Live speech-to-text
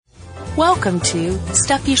Welcome to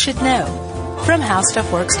Stuff You Should Know from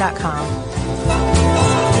HowStuffWorks.com.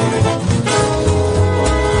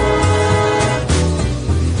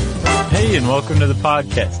 Hey, and welcome to the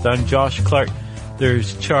podcast. I'm Josh Clark.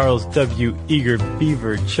 There's Charles W. Eager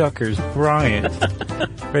Beaver Chuckers Bryant,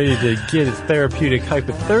 ready to get his therapeutic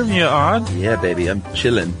hypothermia on. Yeah, baby, I'm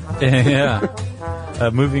chilling. Yeah.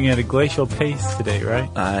 Moving at a glacial pace today, right?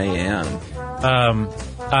 I am.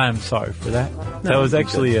 I'm sorry for that. That was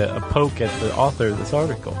actually a poke at the author of this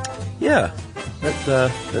article. Yeah,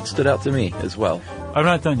 that stood out to me as well. I'm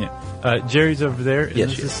not done yet. Jerry's over there, and Yes,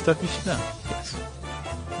 this yes. is stuff you should know. Yes.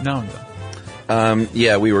 Now I'm done.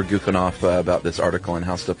 Yeah, we were goofing off about this article and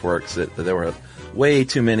How Stuff Works. That there were way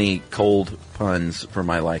too many cold puns for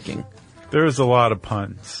my liking. There was a lot of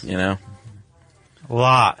puns. You know?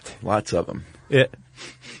 Lot. Lots of them.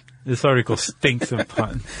 This article stinks of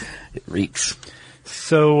puns. It reeks.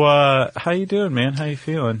 So, how you doing, man? How you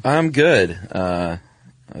feeling? I'm good.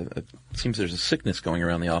 It seems there's a sickness going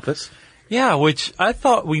around the office. Yeah, which I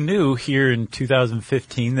thought we knew here in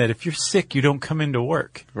 2015 that if you're sick, you don't come into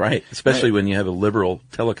work. Right. Especially when you have a liberal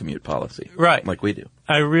telecommute policy. Right. Like we do.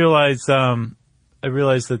 I realize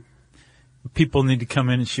that people need to come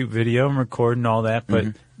in and shoot video and record and all that, but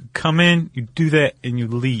come in, you do that, and you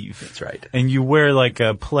leave. That's right. And you wear like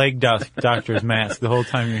a plague doctor's mask the whole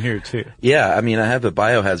time you're here, too. Yeah, I mean, I have a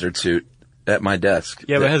biohazard suit at my desk.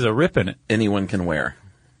 Yeah, but it has a rip in it. Anyone can wear.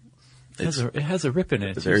 It has a rip in it.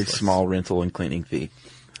 It's a very small rental and cleaning fee.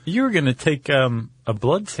 You were going to take a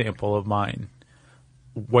blood sample of mine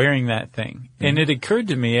wearing that thing. And it occurred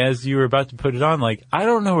to me as you were about to put it on, like, I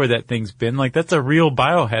don't know where that thing's been. Like, that's a real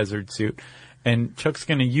biohazard suit. And Chuck's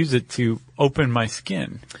going to use it to open my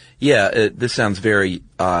skin. Yeah, this sounds very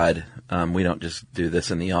odd. We don't just do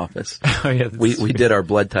this in the office. Oh, yeah, we did our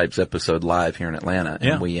blood types episode live here in Atlanta, and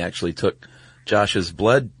Yeah. we actually took Josh's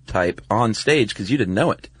blood type on stage because you didn't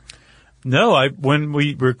know it. No, when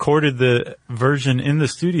we recorded the version in the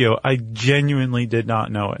studio, I genuinely did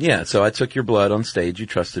not know it. Yeah, so I took your blood on stage. You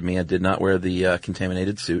trusted me. I did not wear the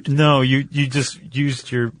contaminated suit. No, you just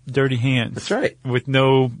used your dirty hands. That's right. With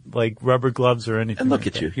no, like, rubber gloves or anything. And look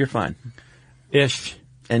like at you. You're fine. Ish.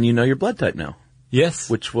 And you know your blood type now, Yes.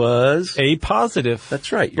 which was... A positive.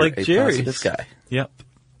 That's right. You're like a Jerry's. positive guy. Yep.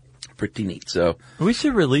 Pretty neat. So, We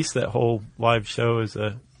should release that whole live show as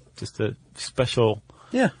just a special...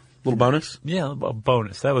 yeah, little bonus. Yeah, a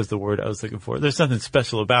bonus. That was the word I was looking for. There's nothing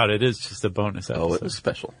special about it. It's just a bonus episode. Oh, it was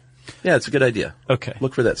special. Yeah, it's a good idea. Okay.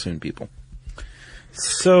 Look for that soon, people.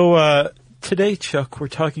 So, today, Chuck, we're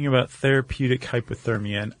talking about therapeutic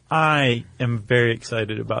hypothermia, and I am very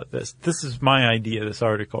excited about this. This is my idea, this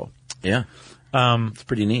article. Yeah. It's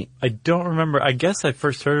pretty neat. I don't remember. I guess I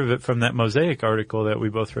first heard of it from that Mosaic article that we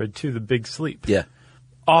both read, too, The Big Sleep. Yeah.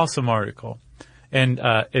 Awesome article. And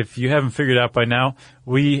if you haven't figured out by now,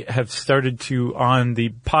 we have started to, on the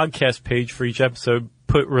podcast page for each episode,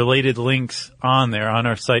 put related links on there on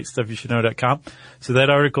our site, stuffyoushouldknow.com. So that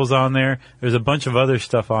article's on there. There's a bunch of other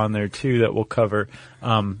stuff on there, too, that we'll cover.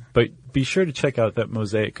 But be sure to check out that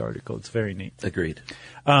Mosaic article. It's very neat. Agreed.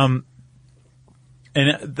 And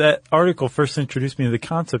that article first introduced me to the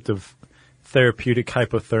concept of therapeutic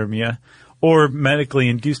hypothermia, or medically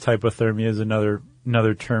induced hypothermia is another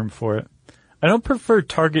term for it. I don't prefer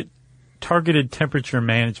targeted temperature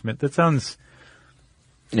management. That sounds...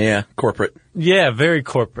 Yeah, corporate, Yeah, very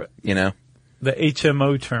corporate. you know. The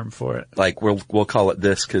HMO term for it. Like we'll call it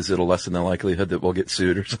this because it'll lessen the likelihood that we'll get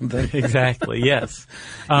sued or something. Exactly, yes.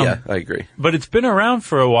 Yeah, I agree. But it's been around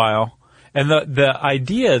for a while, and the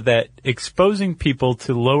idea that exposing people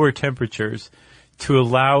to lower temperatures to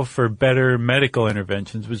allow for better medical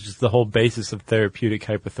interventions, which is the whole basis of therapeutic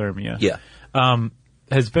hypothermia, Yeah.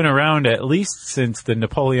 has been around at least since the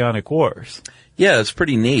Napoleonic Wars. Yeah, it's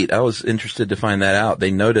pretty neat. I was interested to find that out. They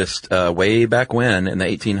noticed way back when, in the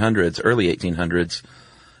 1800s, early 1800s,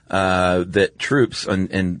 that troops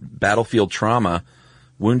in battlefield trauma,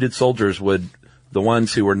 wounded soldiers the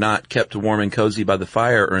ones who were not kept warm and cozy by the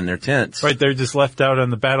fire or in their tents. Right, they're just left out on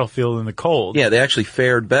the battlefield in the cold. Yeah, they actually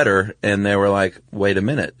fared better, and they were like, wait a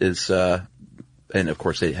minute, and of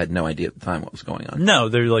course they had no idea at the time what was going on. No,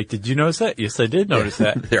 they're like, did you notice that? Yes, I did notice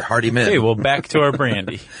that. They're hardy men. Okay, well, back to our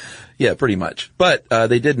brandy. Yeah, pretty much. But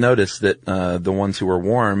they did notice that the ones who were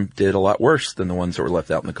warm did a lot worse than the ones that were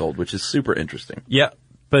left out in the cold, which is super interesting. Yeah,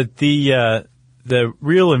 but the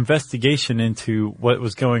real investigation into what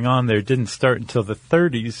was going on there didn't start until the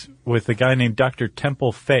 30s with a guy named Dr.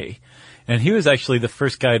 Temple Fay. And he was actually the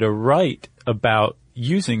first guy to write about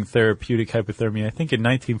using therapeutic hypothermia. I think in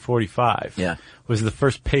 1945 Yeah. was the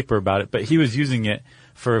first paper about it, but he was using it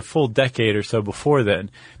for a full decade or so before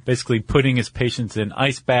then, basically putting his patients in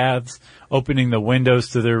ice baths, opening the windows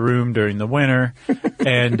to their room during the winter,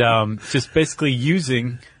 and just basically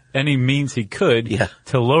using any means he could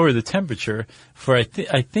to lower the temperature for, I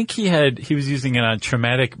think he was using it on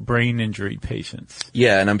traumatic brain injury patients.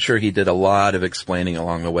 Yeah, and I'm sure he did a lot of explaining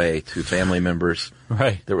along the way to family members.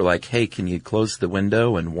 Right. That were like, hey, can you close the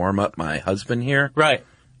window and warm up my husband here? Right.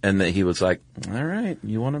 And that he was like, all right,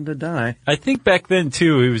 you want him to die. I think back then,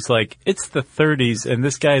 too, he was like, it's the 30s, and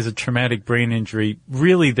this guy has a traumatic brain injury.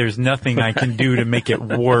 Really, there's nothing I can do to make it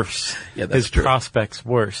worse. Yeah, that's his true. Prospects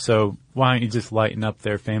worse. So why don't you just lighten up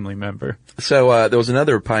their family member? So there was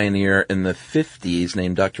another pioneer in the 50s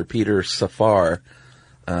named Dr. Peter Safar,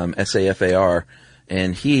 S-A-F-A-R,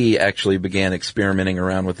 and he actually began experimenting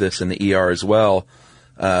around with this in the ER as well,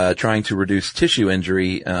 trying to reduce tissue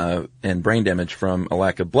injury and brain damage from a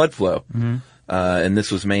lack of blood flow. Mm-hmm. And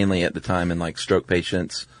this was mainly at the time in like stroke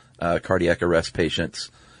patients, cardiac arrest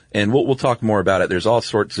patients. And we'll talk more about it. There's all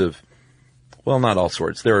sorts of, well, not all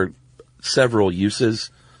sorts. There are several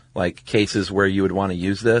uses, like cases where you would want to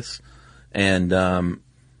use this, and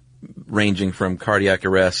ranging from cardiac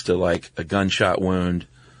arrest to like a gunshot wound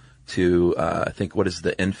to I think, what is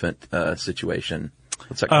the infant situation?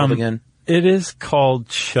 What's that called again? It is called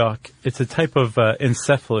Chuck. It's a type of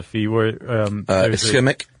encephalopathy where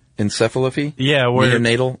ischemic encephalopathy. Yeah, where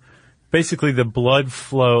neonatal. Basically, the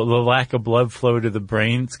lack of blood flow to the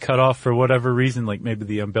brain's cut off for whatever reason, like maybe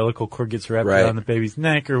the umbilical cord gets wrapped around the baby's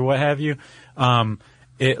neck or what have you.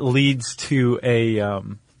 It leads to a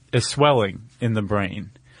swelling in the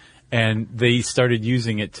brain, and they started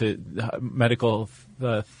using it to medical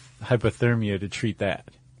hypothermia to treat that.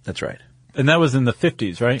 That's right. And that was in the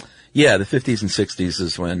 50s, right? Yeah, the 50s and 60s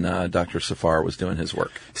is when Dr. Safar was doing his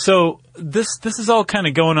work. So this is all kind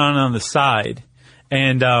of going on the side,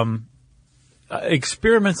 and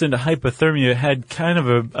experiments into hypothermia had kind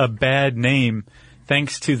of a bad name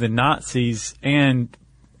thanks to the Nazis and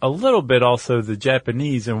a little bit also the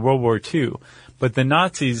Japanese in World War II. But the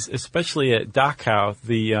Nazis, especially at Dachau,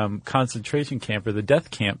 the concentration camp or the death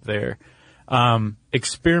camp there,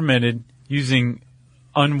 experimented using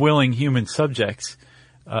unwilling human subjects.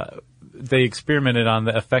 They experimented on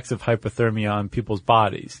the effects of hypothermia on people's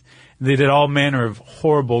bodies. They did all manner of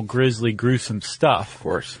horrible, grisly, gruesome stuff. Of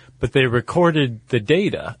course. But they recorded the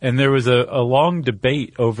data, and there was a long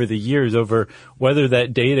debate over the years over whether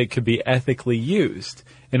that data could be ethically used.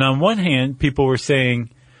 And on one hand, people were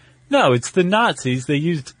saying, no, it's the Nazis. They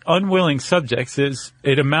used unwilling subjects.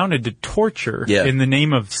 It amounted to torture in the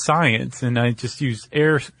name of science, and I just used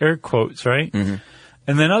air quotes, right? Mm-hmm.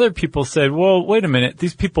 And then other people said, well, wait a minute,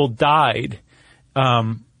 these people died, whether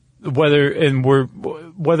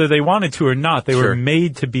they wanted to or not. They were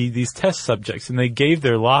made to be these test subjects, and they gave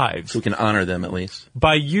their lives. So we can honor them at least.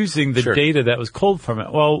 By using the data that was culled from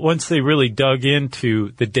it. Well, once they really dug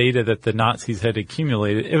into the data that the Nazis had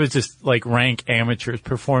accumulated, it was just like rank amateurs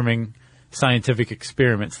performing scientific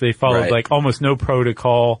experiments. They followed like almost no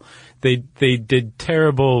protocol. They did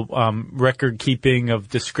terrible record keeping of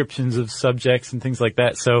descriptions of subjects and things like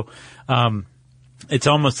that. So it's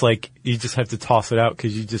almost like you just have to toss it out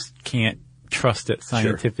because you just can't trust it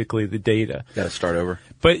scientifically, the data. Got to start over.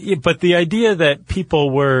 But the idea that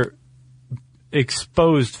people were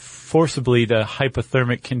exposed forcibly to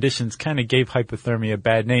hypothermic conditions kind of gave hypothermia a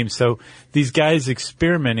bad name. So these guys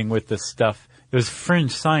experimenting with this stuff, it was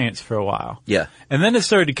fringe science for a while. Yeah. And then it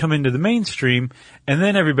started to come into the mainstream, and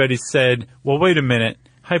then everybody said, well, wait a minute,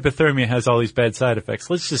 hypothermia has all these bad side effects.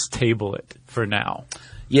 Let's just table it for now.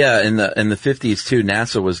 Yeah, in the 50s too,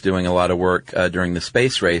 NASA was doing a lot of work during the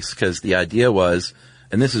space race because the idea was,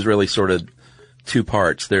 and this is really sort of two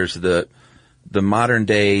parts. There's the modern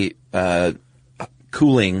day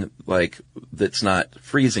cooling, like that's not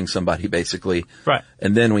freezing somebody basically. Right.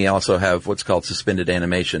 And then we also have what's called suspended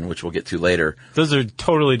animation, which we'll get to later. Those are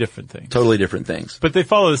totally different things. Totally different things. But they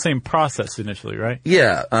follow the same process initially, right?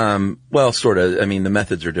 Yeah. Well, sort of. I mean, the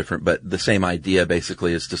methods are different, but the same idea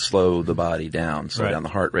basically is to slow the body down, slow down the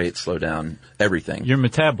heart rate, slow down everything. Your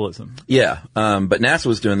metabolism. Yeah. But NASA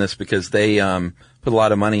was doing this because they put a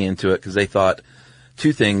lot of money into it because they thought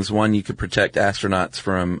two things. One, you could protect astronauts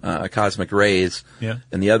from cosmic rays. Yeah.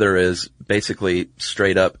 And the other is basically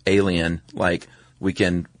straight up alien, like we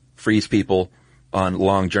can freeze people on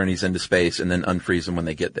long journeys into space and then unfreeze them when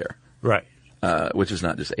they get there. Right. Which is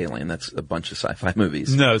not just Alien. That's a bunch of sci-fi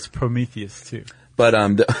movies. No, it's Prometheus too. But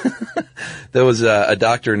there was a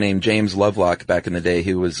doctor named James Lovelock back in the day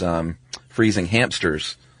who was freezing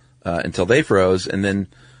hamsters until they froze, and then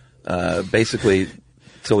basically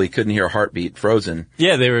till he couldn't hear a heartbeat, frozen.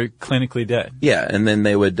 Yeah, they were clinically dead. Yeah, and then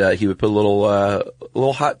he would put a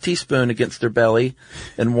little hot teaspoon against their belly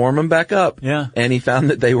and warm them back up. Yeah. And he found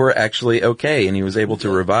that they were actually okay, and he was able to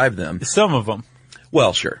revive them. Some of them.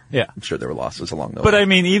 Well, sure. Yeah. I'm sure there were losses along the way. But I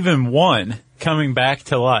mean, even one coming back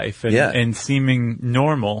to life and, Yeah. and seeming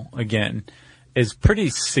normal again is pretty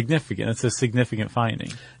significant. It's a significant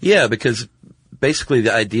finding. Yeah, because basically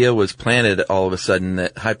the idea was planted all of a sudden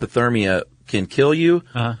that hypothermia can kill you,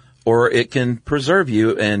 or it can preserve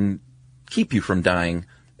you and keep you from dying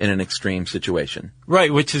in an extreme situation.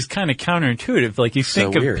 Right, which is kind of counterintuitive. Like you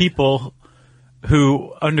think weird. of people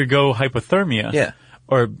who undergo hypothermia. Yeah.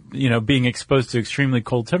 Or, being exposed to extremely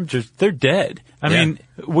cold temperatures, they're dead. I mean,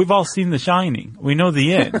 we've all seen The Shining. We know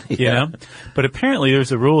the end, you know? But apparently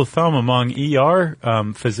there's a rule of thumb among ER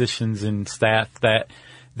physicians and staff that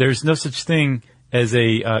there's no such thing as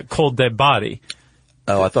a cold dead body.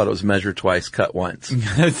 Oh, I thought it was measure twice, cut once.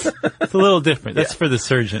 It's a little different. That's for the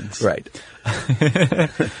surgeons. Right.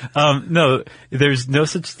 No, there's no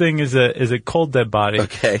such thing as a cold dead body.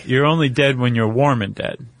 Okay. You're only dead when you're warm and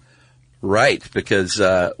dead. Right, because,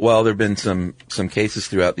 there have been some cases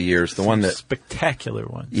throughout the years. The one that, Spectacular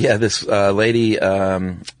one. yeah, this, lady,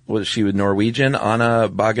 was she with Norwegian, Anna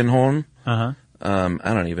Bagenholm? Uh-huh.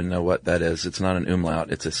 I don't even know what that is. It's not an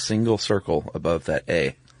umlaut. It's a single circle above that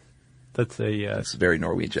A. That's It's very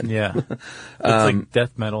Norwegian. yeah. It's like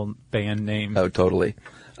death metal band name. Oh, totally.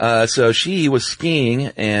 So she was skiing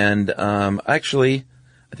and, actually,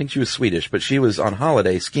 I think she was Swedish, but she was on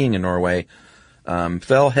holiday skiing in Norway,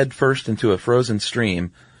 fell headfirst into a frozen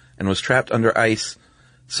stream and was trapped under ice,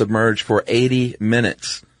 submerged for 80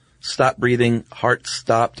 minutes. Stopped breathing, heart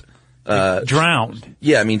stopped. Drowned.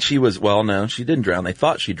 Yeah, I mean, no, she didn't drown. They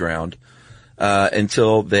thought she drowned,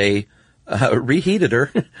 until they, reheated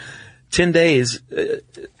her. 10 days,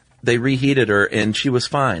 they reheated her and she was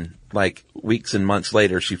fine. Like weeks and months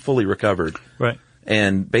later, she fully recovered. Right.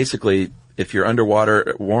 And basically, if you're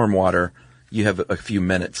underwater, warm water, you have a few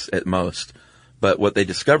minutes at most. But what they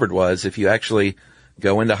discovered was if you actually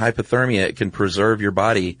go into hypothermia, it can preserve your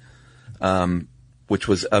body, which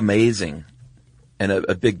was amazing. And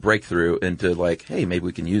a big breakthrough into like, hey, maybe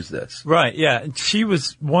we can use this. Right, yeah. She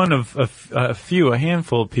was one of a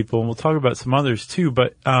handful of people, and we'll talk about some others too,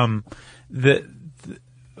 but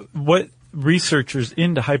what researchers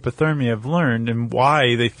into hypothermia have learned and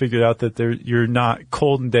why they figured out that you're not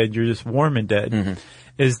cold and dead, you're just warm and dead,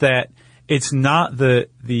 is that it's not the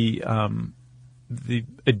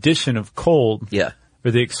addition of cold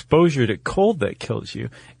or the exposure to cold that kills you.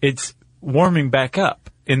 It's warming back up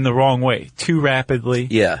in the wrong way, too rapidly,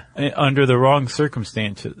 under the wrong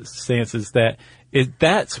circumstances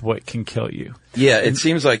that's what can kill you. Yeah, it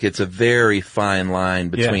seems like it's a very fine line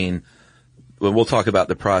between, well, we'll talk about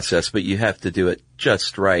the process, but you have to do it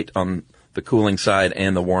just right on the cooling side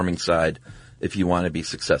and the warming side if you want to be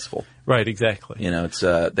successful. Right, exactly. It's,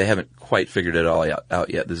 they haven't quite figured it all out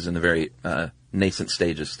yet. This is in the very, nascent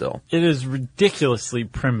stages still. It is ridiculously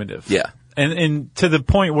primitive. Yeah. And to the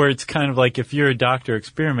point where it's kind of like if you're a doctor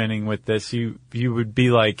experimenting with this, you would be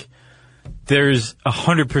like, there's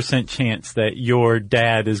 100% chance that your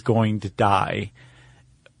dad is going to die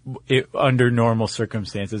under normal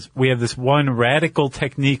circumstances. We have this one radical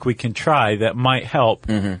technique we can try that might help.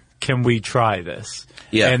 Can we try this?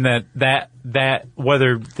 Yeah. And that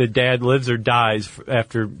whether the dad lives or dies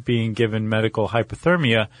after being given medical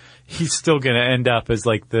hypothermia, he's still going to end up as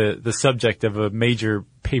like the subject of a major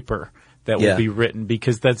paper that will be written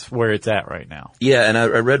because that's where it's at right now. Yeah, and I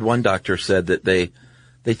read one doctor said that they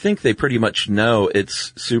think they pretty much know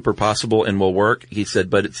it's super possible and will work. He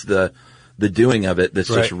said, but it's the doing of it that's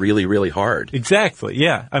just really, really hard. Exactly,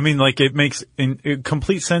 yeah. I mean, like, it makes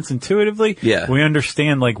complete sense intuitively. Yeah. We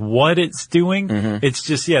understand, like, what it's doing. It's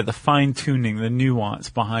just, the fine-tuning, the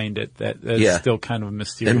nuance behind it that's still kind of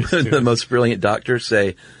mysterious. And the most brilliant doctors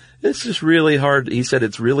say, it's just really hard. He said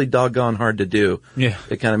it's really doggone hard to do. Yeah.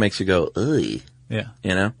 It kind of makes you go, ugh. Yeah.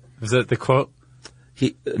 You know? Is that the quote?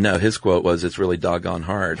 No, his quote was, it's really doggone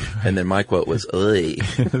hard. And then my quote was, ugh.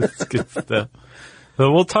 That's good stuff.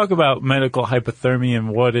 So we'll talk about medical hypothermia and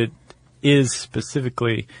what it is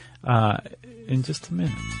specifically in just a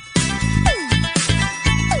minute.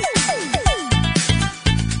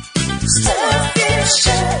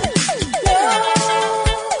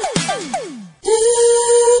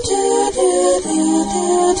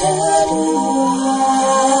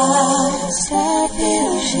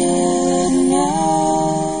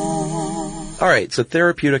 All right, so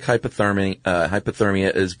therapeutic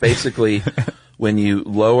hypothermia is basically when you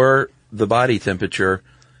lower the body temperature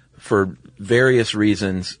for various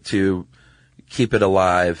reasons to keep it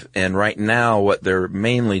alive. And right now, what they're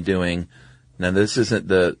mainly doing, now this isn't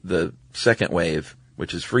the second wave,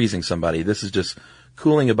 which is freezing somebody. This is just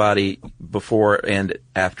cooling a body before and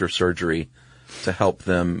after surgery to help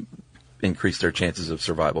them increase their chances of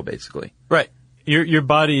survival, basically. Right. Your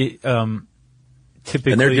body,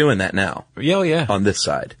 typically. And they're doing that now. Yeah, oh, yeah. On this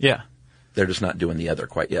side. Yeah. They're just not doing the other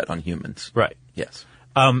quite yet on humans. Right. Yes.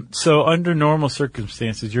 So under normal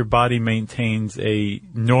circumstances, your body maintains a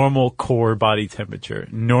normal core body temperature,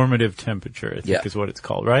 normative temperature, I think is what it's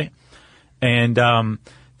called, right? And,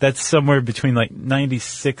 that's somewhere between like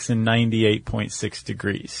 96 and 98.6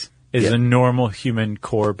 degrees is a normal human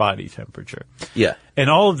core body temperature. Yeah. And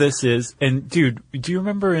all of this is, and dude, do you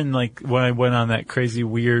remember in like when I went on that crazy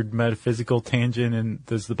weird metaphysical tangent and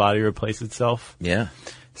does the body replace itself? Yeah.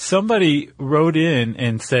 Somebody wrote in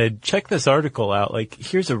and said, check this article out. Like,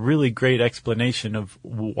 here's a really great explanation of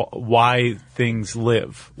why things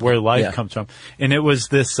live, where life comes from. And it was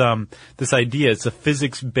this idea. It's a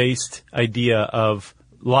physics-based idea of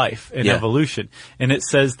life and evolution. And it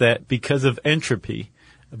says that because of entropy,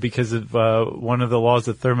 because of one of the laws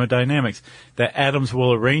of thermodynamics, that atoms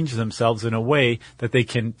will arrange themselves in a way that they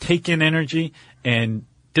can take in energy and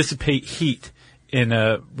dissipate heat in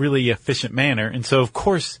a really efficient manner. And so, of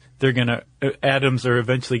course, atoms are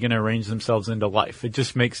eventually going to arrange themselves into life. It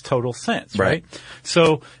just makes total sense, right?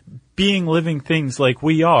 So, being living things like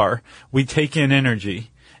we are, we take in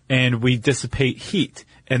energy and we dissipate heat.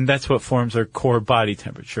 And that's what forms our core body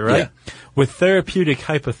temperature, right? Yeah. With therapeutic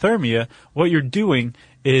hypothermia, what you're doing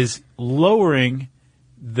is lowering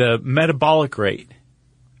the metabolic rate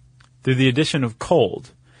through the addition of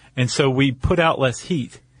cold. And so we put out less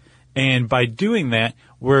heat. And by doing that,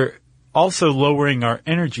 we're also lowering our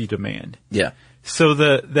energy demand. Yeah. So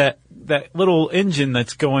that little engine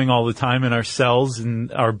that's going all the time in our cells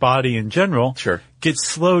and our body in general gets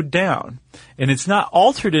slowed down. And it's not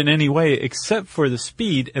altered in any way except for the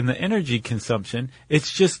speed and the energy consumption.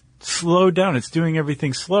 It's just slowed down. It's doing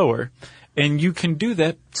everything slower. And you can do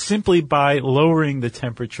that simply by lowering the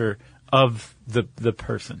temperature of the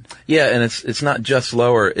person. Yeah, and it's not just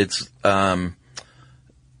lower. It's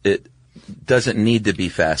it doesn't need to be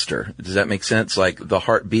faster. Does that make sense? Like the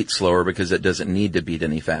heart beats slower because it doesn't need to beat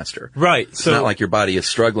any faster. Right. It's not like your body is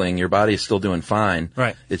struggling. Your body is still doing fine.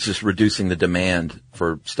 Right. It's just reducing the demand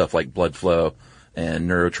for stuff like blood flow and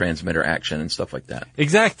neurotransmitter action and stuff like that.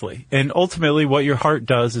 Exactly. And ultimately what your heart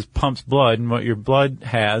does is pumps blood, and what your blood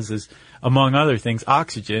has is, among other things,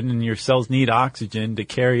 oxygen, and your cells need oxygen to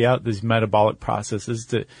carry out these metabolic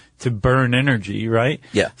processes to burn energy, right?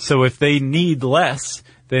 Yeah. So if they need less,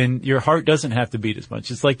 then your heart doesn't have to beat as much.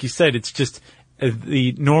 It's like you said, it's just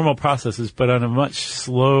the normal processes, but on a much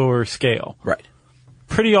slower scale. Right.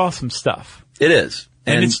 Pretty awesome stuff. It is.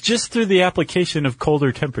 And it's just through the application of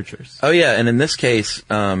colder temperatures. Oh yeah, and in this case,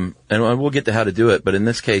 and we'll get to how to do it, but in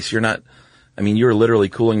this case, you're literally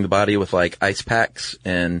cooling the body with like ice packs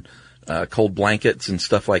and cold blankets and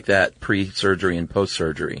stuff like that pre-surgery and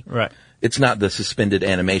post-surgery. Right. It's not the suspended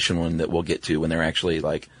animation one that we'll get to when they're actually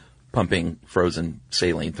like pumping frozen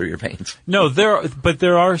saline through your veins. No,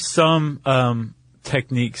 there are some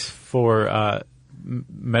techniques for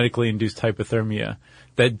medically induced hypothermia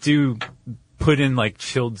that do put in like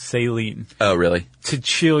chilled saline. Oh, really? To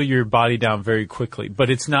chill your body down very quickly,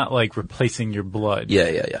 but it's not like replacing your blood.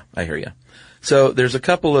 Yeah. I hear you. So there's a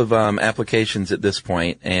couple of applications at this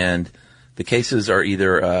point, and the cases are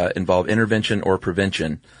either involve intervention or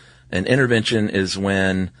prevention. And intervention is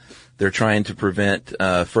when they're trying to prevent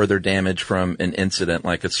further damage from an incident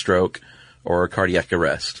like a stroke or a cardiac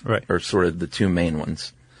arrest, right? Or sort of the two main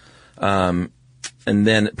ones. And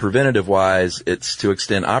then preventative-wise, it's to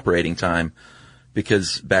extend operating time,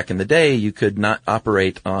 because back in the day you could not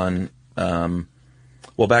operate on.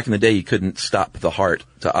 Back in the day you couldn't stop the heart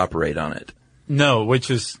to operate on it. No,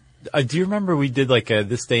 which is. Do you remember we did like a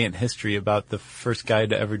This Day in History about the first guy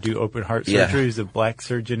to ever do open heart surgery? He was a black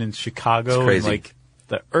surgeon in Chicago in like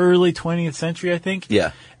the early 20th century, I think.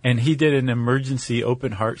 Yeah. And he did an emergency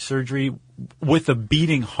open heart surgery with a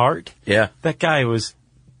beating heart. Yeah. That guy was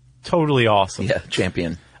totally awesome. Yeah,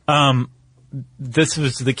 champion. This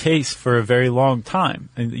was the case for a very long time,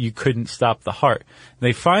 and you couldn't stop the heart.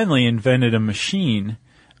 They finally invented a machine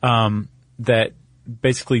that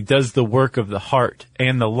basically does the work of the heart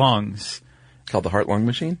and the lungs. Called the heart-lung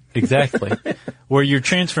machine? Exactly. Where you're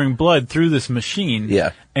transferring blood through this machine.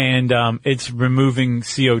 Yeah. And it's removing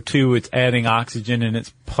CO2, it's adding oxygen, and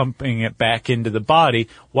it's pumping it back into the body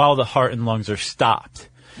while the heart and lungs are stopped.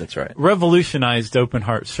 That's right. Revolutionized open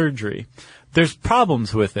heart surgery. There's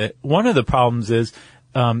problems with it. One of the problems is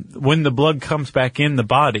when the blood comes back in the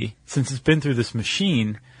body, since it's been through this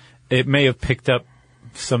machine, it may have picked up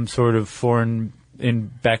some sort of foreign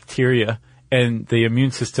bacteria, and the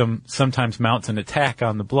immune system sometimes mounts an attack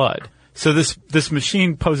on the blood. So this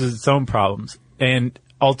machine poses its own problems. And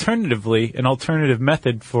alternatively, an alternative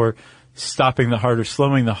method for stopping the heart or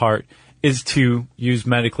slowing the heart is to use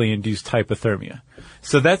medically induced hypothermia.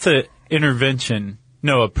 So that's a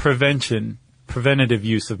preventative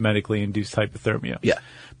use of medically induced hypothermia. Yeah.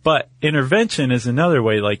 But intervention is another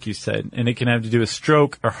way, like you said, and it can have to do with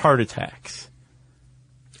stroke or heart attacks.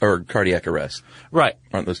 Or cardiac arrest. Right.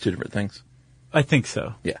 Aren't those two different things? I think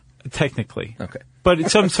so. Yeah. Technically. Okay. But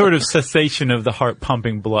it's some sort of cessation of the heart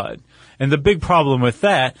pumping blood. And the big problem with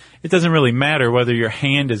that, it doesn't really matter whether your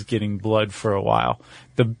hand is getting blood for a while.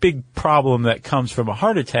 The big problem that comes from a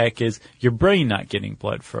heart attack is your brain not getting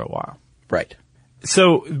blood for a while. Right.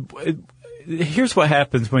 So here's what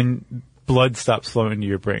happens when blood stops flowing to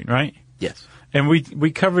your brain, right? Yes. And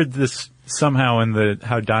we covered this somehow in the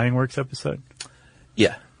How Dying Works episode.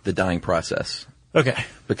 Yeah. The dying process. Okay.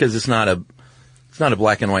 Because it's not a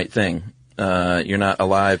black and white thing. You're not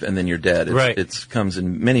alive and then you're dead. Right. It comes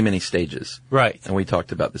in many, many stages. Right. And we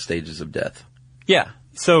talked about the stages of death. Yeah.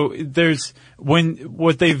 So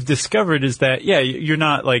what they've discovered is that, you're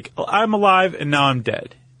not like, I'm alive and now I'm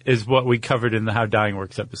dead, is what we covered in the How Dying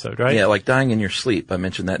Works episode, right? Yeah, like dying in your sleep. I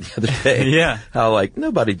mentioned that the other day. Yeah. How like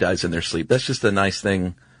nobody dies in their sleep. That's just a nice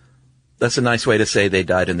thing. That's a nice way to say they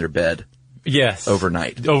died in their bed. Yes.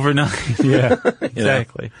 Overnight. Yeah.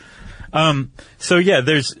 Exactly.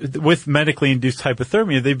 With medically induced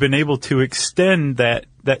hypothermia, they've been able to extend that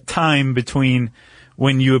time between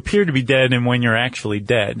when you appear to be dead and when you're actually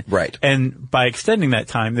dead. Right. And by extending that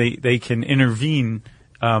time, they can intervene,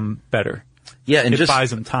 better. Yeah, and it buys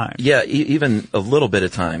them time. Yeah, even a little bit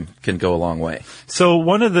of time can go a long way. So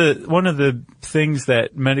one of the things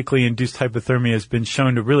that medically induced hypothermia has been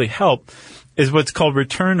shown to really help is what's called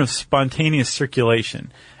return of spontaneous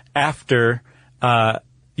circulation after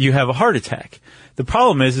you have a heart attack. The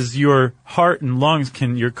problem is your heart and lungs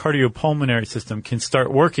your cardiopulmonary system can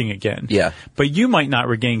start working again. Yeah. But you might not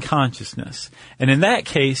regain consciousness. And in that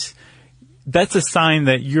case, that's a sign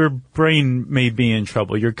that your brain may be in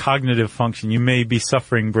trouble, your cognitive function. You may be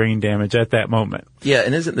suffering brain damage at that moment. Yeah,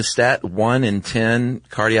 and isn't the stat 1 in 10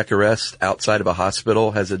 cardiac arrests outside of a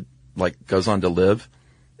hospital goes on to live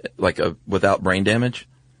without brain damage?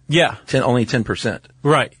 Yeah. Only 10%.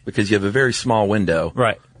 Right. Because you have a very small window.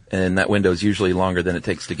 Right. And that window is usually longer than it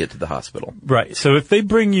takes to get to the hospital. Right. So if they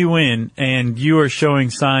bring you in and you are showing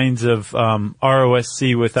signs of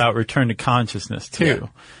ROSC without return to consciousness too,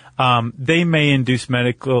 they may induce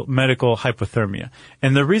medical hypothermia.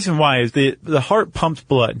 And the reason why is the heart pumps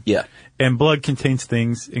blood. Yeah. And blood contains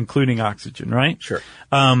things, including oxygen, right? Sure.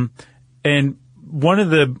 And one of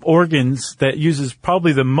the organs that uses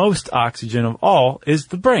probably the most oxygen of all is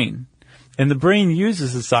the brain. And the brain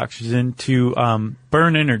uses this oxygen to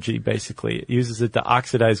burn energy, basically. It uses it to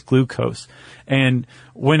oxidize glucose. And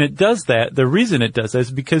when it does that, the reason it does that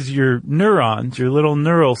is because your neurons, your little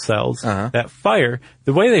neural cells that fire,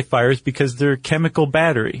 the way they fire is because they're a chemical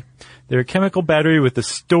battery. They're a chemical battery with a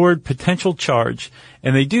stored potential charge,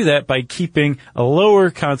 and they do that by keeping a lower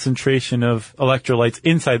concentration of electrolytes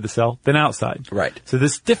inside the cell than outside. Right. So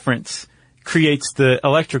this difference creates the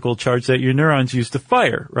electrical charge that your neurons use to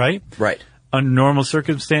fire, right? Right. Under normal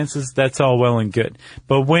circumstances, that's all well and good.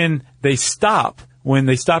 But when they stop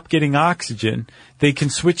getting oxygen, they can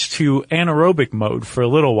switch to anaerobic mode for a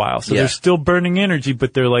little while. So they're still burning energy,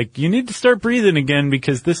 but they're like, you need to start breathing again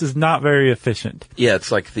because this is not very efficient. Yeah,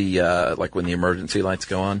 it's like like when the emergency lights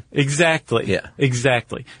go on. Exactly. Yeah.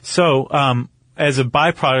 Exactly. So, as a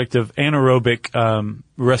byproduct of anaerobic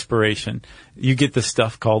respiration, you get this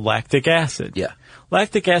stuff called lactic acid. Yeah.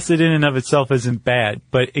 Lactic acid in and of itself isn't bad,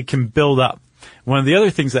 but it can build up. One of the other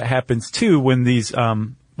things that happens too when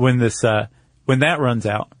that runs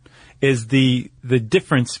out is the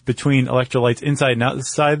difference between electrolytes inside and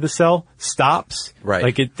outside the cell stops. Right.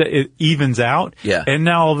 Like it evens out. Yeah. And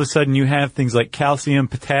now all of a sudden you have things like calcium,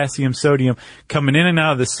 potassium, sodium coming in and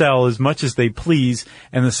out of the cell as much as they please.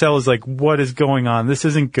 And the cell is like, what is going on? This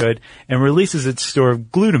isn't good. And releases its store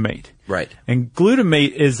of glutamate. Right. And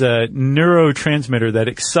glutamate is a neurotransmitter that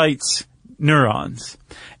excites neurons.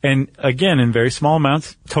 And again, in very small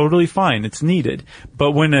amounts, totally fine. It's needed.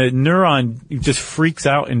 But when a neuron just freaks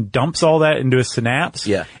out and dumps all that into a synapse,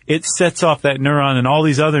 it sets off that neuron and all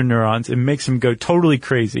these other neurons and makes them go totally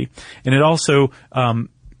crazy. And it also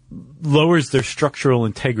lowers their structural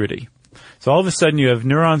integrity. So all of a sudden you have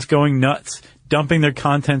neurons going nuts, dumping their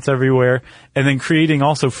contents everywhere, and then creating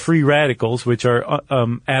also free radicals, which are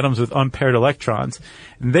atoms with unpaired electrons.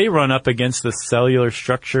 And they run up against the cellular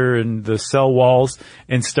structure and the cell walls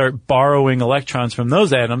and start borrowing electrons from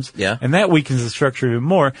those atoms. Yeah. And that weakens the structure even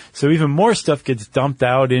more. So even more stuff gets dumped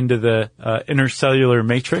out into the intercellular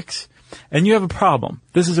matrix. And you have a problem.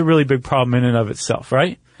 This is a really big problem in and of itself,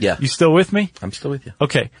 right? Yeah. You still with me? I'm still with you.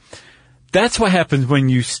 Okay. That's what happens when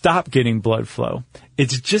you stop getting blood flow.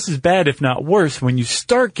 It's just as bad, if not worse, when you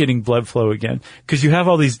start getting blood flow again, because you have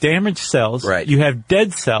all these damaged cells. Right. You have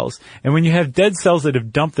dead cells. And when you have dead cells that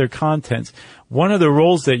have dumped their contents, one of the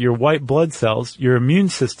roles that your white blood cells, your immune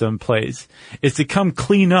system plays, is to come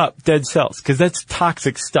clean up dead cells, because that's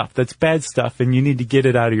toxic stuff. That's bad stuff, and you need to get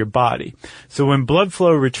it out of your body. So when blood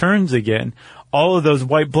flow returns again, all of those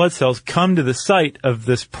white blood cells come to the site of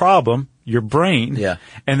this problem, your brain,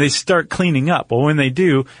 and they start cleaning up. Well, when they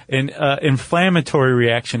do, an inflammatory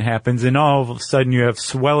reaction happens, and all of a sudden you have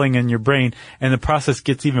swelling in your brain, and the process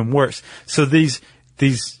gets even worse. So these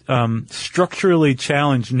structurally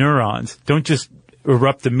challenged neurons don't just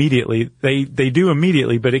erupt immediately. They do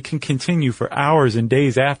immediately, but it can continue for hours and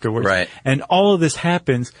days afterwards. Right. And all of this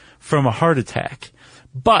happens from a heart attack.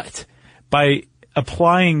 But by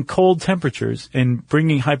applying cold temperatures and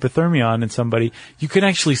bringing hypothermia on in somebody, you can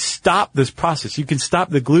actually stop this process. You can stop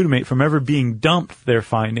the glutamate from ever being dumped, they're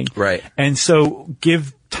finding. Right. And so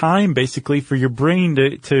give time basically for your brain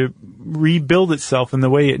to rebuild itself in the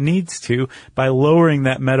way it needs to by lowering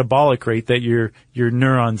that metabolic rate that your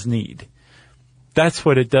neurons need. That's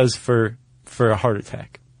what it does for a heart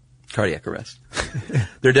attack. Cardiac arrest.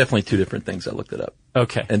 They're definitely two different things. I looked it up.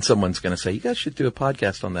 Okay. And someone's going to say, you guys should do a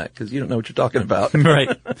podcast on that because you don't know what you're talking about.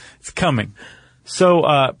 Right. It's coming. So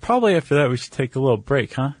probably after that we should take a little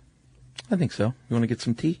break, huh? I think so. You want to get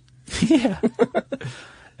some tea? Yeah.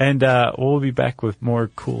 And we'll be back with more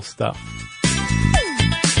cool stuff.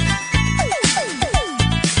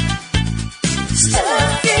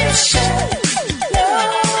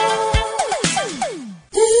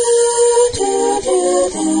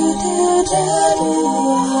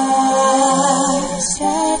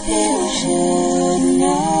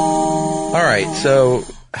 All right, so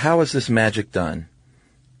how is this magic done?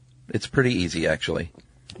 It's pretty easy, actually.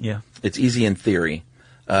 Yeah. It's easy in theory,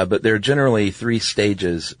 but there are generally 3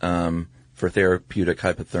 stages for therapeutic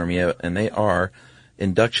hypothermia, and they are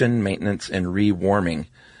induction, maintenance, and rewarming.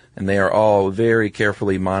 And they are all very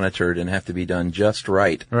carefully monitored and have to be done just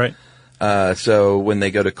right. Right. So when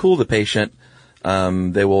they go to cool the patient,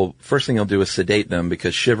 first thing they'll do is sedate them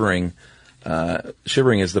because shivering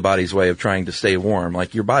is the body's way of trying to stay warm.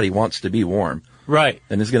 Like your body wants to be warm. Right.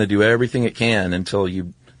 And is going to do everything it can until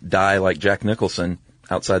you die like Jack Nicholson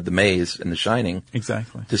outside the maze in The Shining.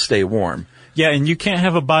 Exactly. To stay warm. Yeah, and you can't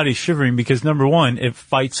have a body shivering because number 1, it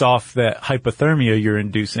fights off that hypothermia you're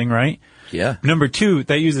inducing, right? Yeah. Number 2,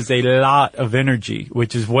 that uses a lot of energy,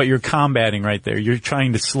 which is what you're combating right there. You're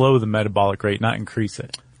trying to slow the metabolic rate, not increase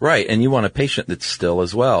it. Right, and you want a patient that's still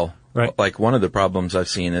as well. Right. Like one of the problems I've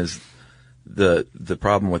seen is the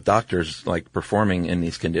problem with doctors like performing in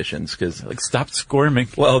these conditions because like stop squirming.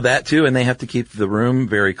 Well, that too, and they have to keep the room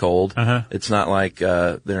very cold. Uh-huh. It's not like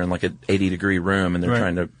they're in like an 80-degree room and they're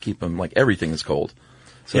trying to keep them like everything is cold.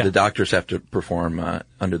 So the doctors have to perform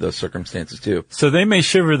under those circumstances too. So they may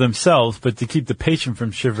shiver themselves, but to keep the patient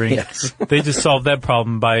from shivering, they just solve that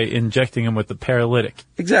problem by injecting them with the paralytic.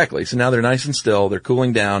 Exactly. So now they're nice and still. They're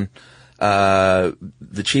cooling down.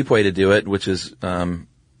 The cheap way to do it, which is,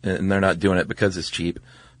 and they're not doing it because it's cheap,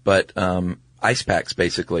 but ice packs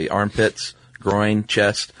basically, armpits, groin,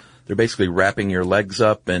 chest. They're basically wrapping your legs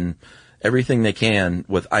up and everything they can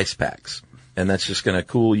with ice packs. And that's just going to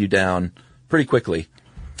cool you down pretty quickly.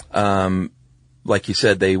 Like you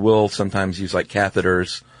said, they will sometimes use like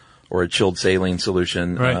catheters or a chilled saline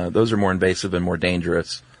solution. Right. Those are more invasive and more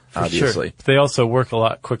dangerous, obviously. Sure. They also work a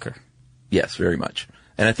lot quicker. Yes, very much.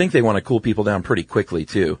 And I think they want to cool people down pretty quickly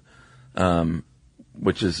too.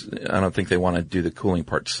 Which is, I don't think they want to do the cooling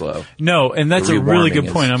part slow. No, and that's a really good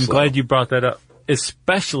point. I'm slow. glad you brought that up.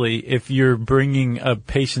 Especially if you're bringing a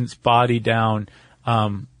patient's body down,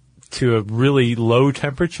 to a really low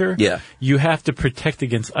temperature. Yeah. You have to protect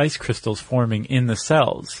against ice crystals forming in the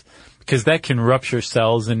cells because that can rupture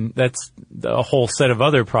cells and that's a whole set of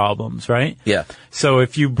other problems, right? Yeah. So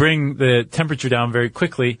if you bring the temperature down very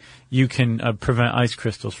quickly, you can prevent ice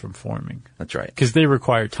crystals from forming. That's right. Because they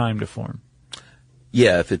require time to form.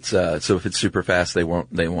 Yeah, if it's super fast, they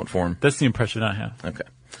won't form. That's the impression I have.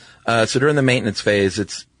 Okay. So during the maintenance phase,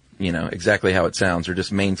 it's, exactly how it sounds. We're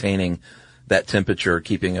just maintaining that temperature,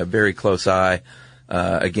 keeping a very close eye,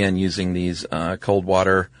 again, using these, cold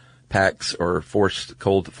water packs or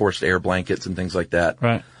forced air blankets and things like that.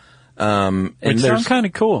 Right. And Which sound kind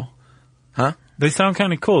of cool. Huh? They sound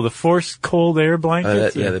kind of cool. The forced cold air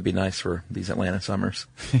blankets. Yeah, that'd be nice for these Atlanta summers.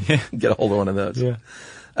 Yeah. Get a hold of one of those. Yeah.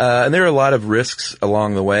 And there are a lot of risks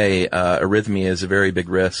along the way. Arrhythmia is a very big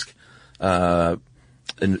risk. And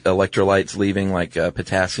electrolytes leaving, like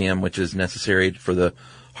potassium, which is necessary for the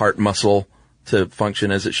heart muscle to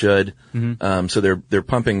function as it should. Mm-hmm. So they're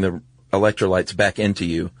pumping the electrolytes back into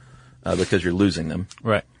you because you're losing them.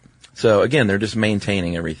 Right. So again, they're just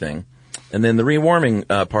maintaining everything. And then the rewarming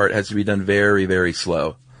part has to be done very, very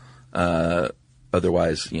slow.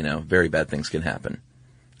 Otherwise, very bad things can happen.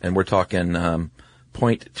 And we're talking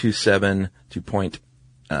 0.27 to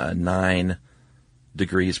 0.9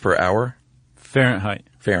 degrees per hour. Fahrenheit.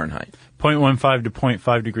 0.15 to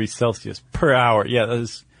 0.5 degrees Celsius per hour. Yeah, that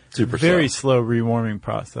is super very slow rewarming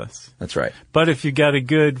process. That's right. But if you got a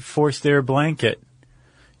good forced air blanket,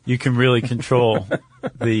 you can really control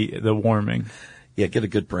the warming. Yeah, get a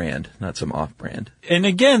good brand, not some off brand. And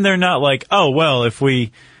again, they're not like, oh well, if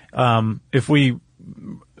we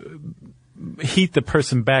heat the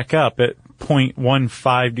person back up at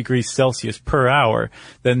 0.15 degrees Celsius per hour,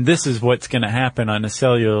 then this is what's going to happen on a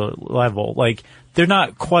cellular level. Like, they're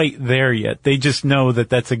not quite there yet. They just know that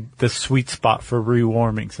that's the sweet spot for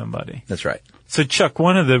rewarming somebody. That's right. So, Chuck,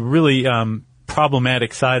 one of the really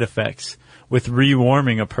problematic side effects with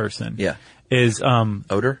rewarming a person is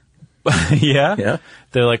odor. Yeah. Yeah.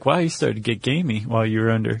 They're like, wow, you started to get gamey while you were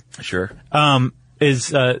under. Sure.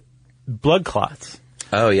 Is blood clots.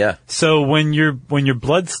 Oh yeah. So when your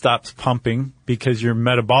blood stops pumping because your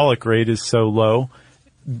metabolic rate is so low,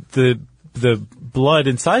 the blood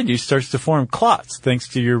inside you starts to form clots thanks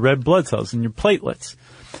to your red blood cells and your platelets.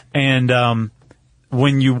 And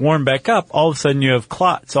when you warm back up, all of a sudden you have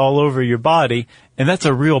clots all over your body, and that's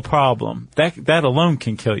a real problem. That alone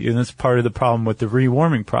can kill you, and that's part of the problem with the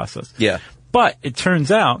rewarming process. Yeah. But it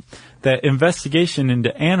turns out that investigation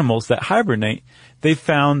into animals that hibernate, they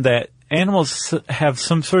found that animals have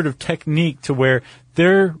some sort of technique to where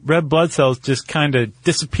their red blood cells just kind of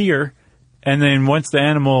disappear, and then once the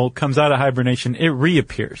animal comes out of hibernation, it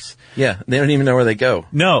reappears. Yeah, they don't even know where they go.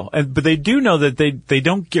 No, but they do know that they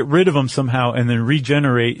don't get rid of them somehow and then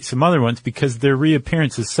regenerate some other ones because their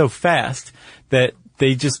reappearance is so fast that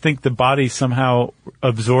they just think the body somehow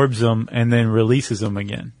absorbs them and then releases them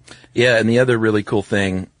again. Yeah, and the other really cool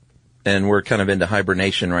thing, and we're kind of into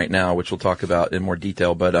hibernation right now, which we'll talk about in more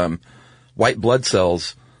detail, but white blood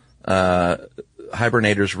cells,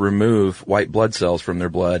 hibernators remove white blood cells from their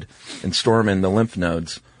blood and store them in the lymph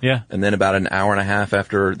nodes. Yeah. And then about an hour and a half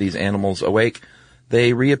after these animals awake,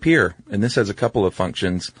 they reappear. And this has a couple of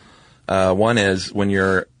functions. One is when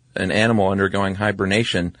you're an animal undergoing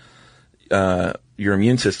hibernation, your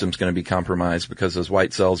immune system's going to be compromised because those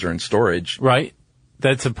white cells are in storage. Right.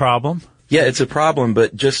 That's a problem. Yeah, it's a problem,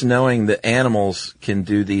 but just knowing that animals can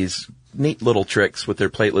do these neat little tricks with their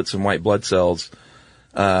platelets and white blood cells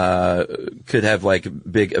could have like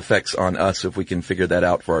big effects on us if we can figure that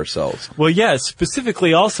out for ourselves. Well, yeah,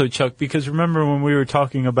 specifically also, Chuck, because remember when we were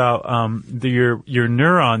talking about your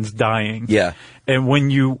neurons dying? Yeah. And when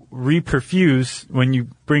you reperfuse, when you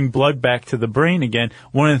bring blood back to the brain again,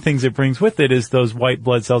 one of the things it brings with it is those white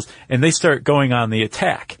blood cells, and they start going on the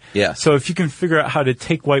attack. Yeah. So if you can figure out how to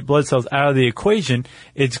take white blood cells out of the equation,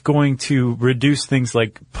 it's going to reduce things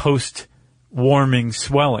like post-warming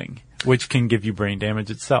swelling, which can give you brain damage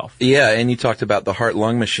itself. Yeah, and you talked about the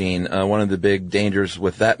heart-lung machine. One of the big dangers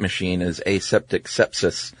with that machine is aseptic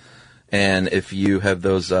sepsis. And if you have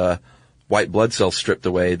those white blood cells stripped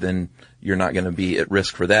away, then you're not going to be at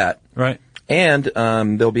risk for that. Right. And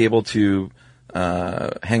they'll be able to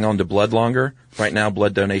hang on to blood longer. Right now,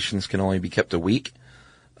 blood donations can only be kept a week.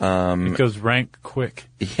 It goes rank quick.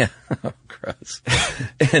 Yeah, gross.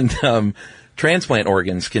 And transplant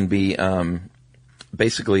organs can be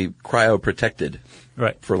basically cryoprotected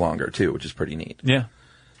for longer, too, which is pretty neat. Yeah.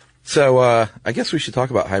 So I guess we should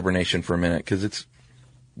talk about hibernation for a minute, because it's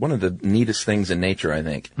one of the neatest things in nature, I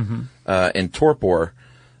think. Mm-hmm. And torpor,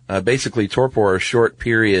 basically torpor are short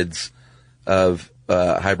periods of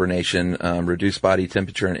hibernation, reduced body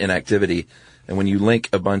temperature and inactivity. And when you link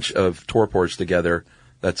a bunch of torpors together,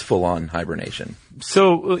 that's full-on hibernation.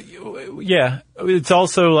 So, yeah, it's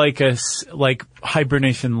also like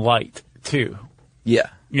hibernation light, too. Yeah.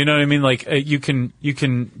 You know what I mean? Like, you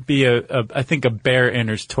can be I think a bear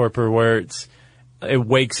enters torpor where it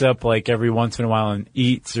wakes up like every once in a while and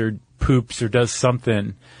eats or poops or does something.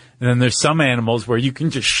 And then there's some animals where you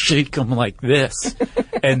can just shake them like this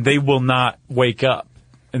and they will not wake up,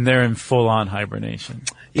 and they're in full on hibernation.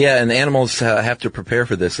 Yeah, and the animals have to prepare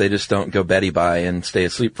for this. They just don't go Betty by and stay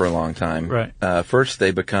asleep for a long time. Right. First,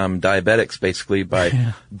 they become diabetics, basically,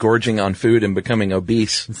 by gorging on food and becoming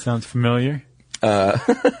obese. It sounds familiar.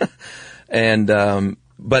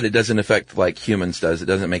 But it doesn't affect like humans does. It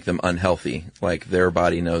doesn't make them unhealthy. Like their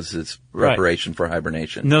body knows it's preparation for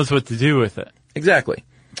hibernation. Knows what to do with it. Exactly.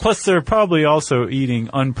 Plus, they're probably also eating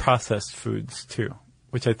unprocessed foods, too,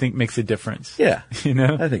 which I think makes a difference. Yeah. You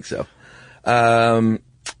know? I think so.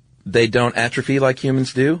 They don't atrophy like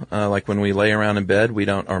humans do. Like when we lay around in bed,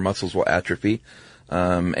 our muscles will atrophy.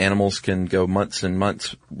 Animals can go months and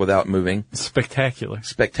months without moving.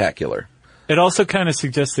 Spectacular. It also kind of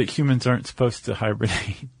suggests that humans aren't supposed to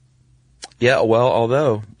hibernate. Yeah, well,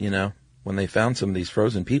 although, when they found some of these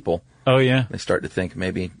frozen people. Oh, yeah. They start to think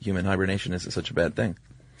maybe human hibernation isn't such a bad thing.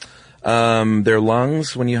 Their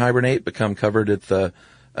lungs, when you hibernate, become covered with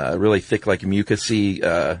really thick, like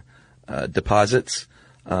mucousy deposits.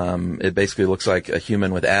 It basically looks like a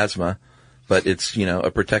human with asthma, but it's,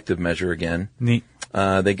 a protective measure again. Neat.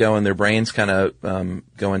 They go and their brains kind of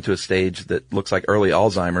go into a stage that looks like early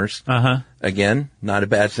Alzheimer's. Again, not a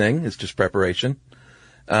bad thing. It's just preparation.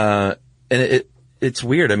 And it's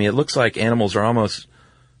weird. I mean, it looks like animals are almost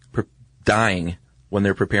dying when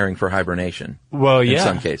they're preparing for hibernation. Well, yeah. In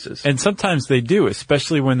some cases. And sometimes they do,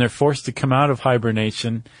 especially when they're forced to come out of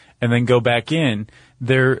hibernation and then go back in.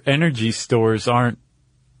 Their energy stores aren't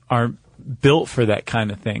built for that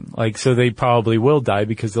kind of thing. Like, so they probably will die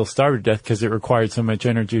because they'll starve to death because it required so much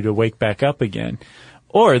energy to wake back up again.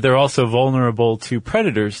 Or they're also vulnerable to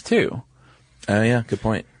predators too. Oh, yeah, good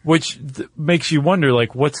point. Which makes you wonder,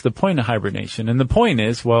 like, what's the point of hibernation? And the point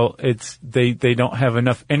is, well, they don't have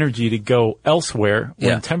enough energy to go elsewhere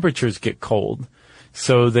when temperatures get cold.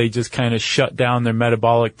 So they just kind of shut down their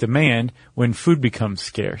metabolic demand when food becomes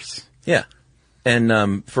scarce. Yeah.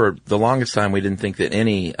 And for the longest time, we didn't think that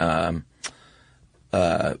any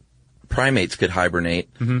primates could hibernate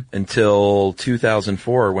until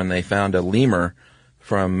 2004 when they found a lemur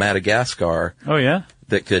from Madagascar. Oh, yeah?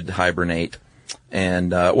 That could hibernate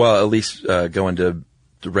and, at least go into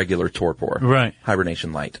the regular torpor. Right.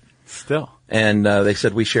 Hibernation light. Still. And they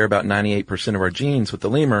said we share about 98% of our genes with the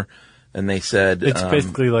lemur. And they said... It's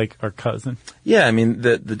basically like our cousin. Yeah, I mean,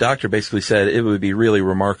 the doctor basically said it would be really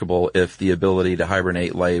remarkable if the ability to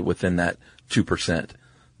hibernate lay within that 2%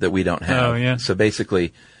 that we don't have. Oh, yeah. So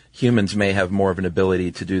basically, humans may have more of an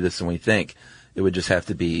ability to do this than we think. It would just have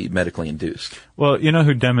to be medically induced. Well, you know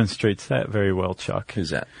who demonstrates that very well, Chuck? Who's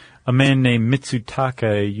that? A man named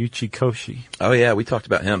Mitsutaka Uchikoshi. Oh, yeah, we talked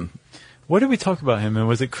about him. What did we talk about him in?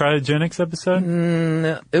 Was it Cryogenics episode?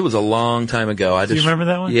 It was a long time ago. Do you remember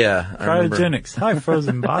that one? Yeah. Cryogenics. Hi,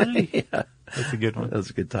 frozen body. Yeah. That's a good one. That was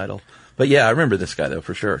a good title. But yeah, I remember this guy though,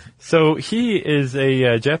 for sure. So he is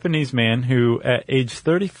a Japanese man who at age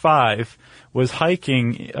 35 was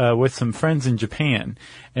hiking with some friends in Japan.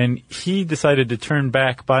 And he decided to turn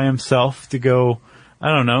back by himself to go,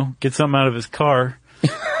 I don't know, get something out of his car.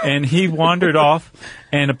 And he wandered off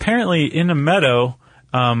and apparently in a meadow,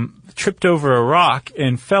 tripped over a rock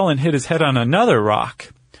and fell and hit his head on another rock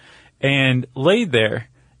and laid there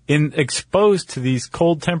exposed to these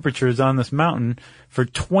cold temperatures on this mountain for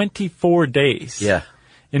 24 days. Yeah.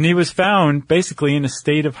 And he was found basically in a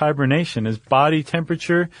state of hibernation. His body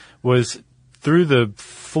temperature was through the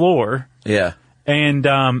floor. Yeah. And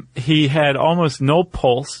he had almost no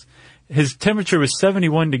pulse. His temperature was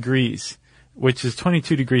 71 degrees, which is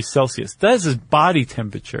 22 degrees Celsius. That's his body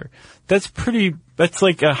temperature. That's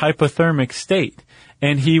like a hypothermic state.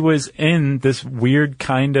 And he was in this weird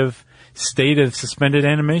kind of state of suspended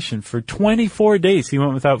animation for 24 days. He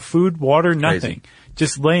went without food, water, nothing. Crazy.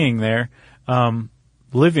 Just laying there,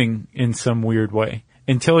 living in some weird way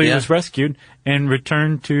until he was rescued and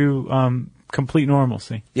returned to, complete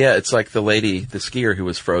normalcy. Yeah, it's like the skier who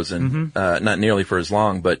was frozen, not nearly for as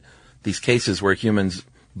long, but these cases where humans'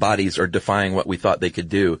 bodies are defying what we thought they could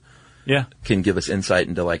do. Yeah. Can give us insight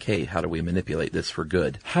into like, hey, how do we manipulate this for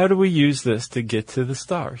good? How do we use this to get to the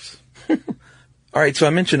stars? All right. So I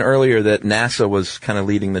mentioned earlier that NASA was kind of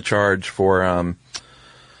leading the charge for,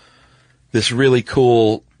 this really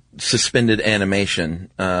cool suspended animation,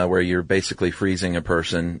 where you're basically freezing a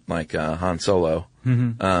person like, Han Solo.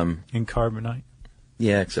 In carbonite.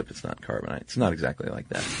 Yeah, except it's not carbonite. It's not exactly like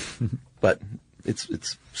that, but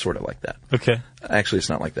it's sort of like that. Okay. Actually, it's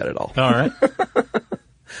not like that at all. All right.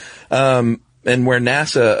 And where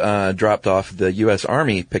NASA dropped off, the U.S.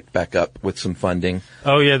 Army picked back up with some funding.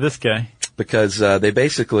 Oh, yeah, this guy. Because they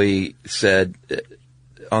basically said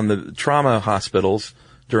on the trauma hospitals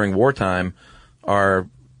during wartime are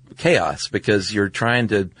chaos because you're trying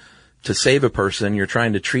to to save a person. You're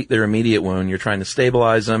trying to treat their immediate wound. You're trying to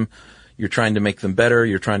stabilize them. You're trying to make them better.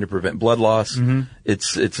 You're trying to prevent blood loss. Mm-hmm.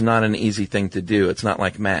 It's not an easy thing to do. It's not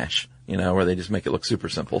like MASH, where they just make it look super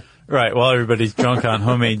simple. Right. Well, everybody's drunk on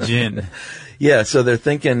homemade gin. Yeah. So they're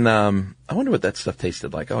thinking, I wonder what that stuff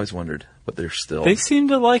tasted like. I always wondered, but they're still. They seem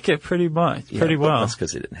to like it pretty well. That's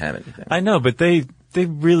because they didn't have anything. I know, but they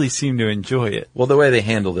really seem to enjoy it. Well, the way they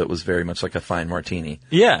handled it was very much like a fine martini.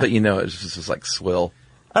 Yeah. But it was just like swill.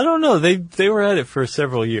 I don't know. They were at it for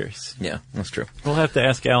several years. Yeah, that's true. We'll have to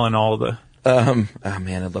ask Alan Alda. Oh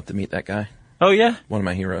man, I'd love to meet that guy. Oh yeah? One of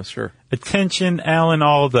my heroes, sure. Attention, Alan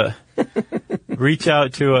Alda. Reach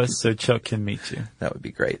out to us so Chuck can meet you. That would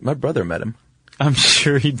be great. My brother met him. I'm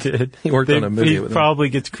sure he did. He worked on a movie with him. He probably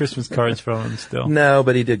gets Christmas cards from him still. No,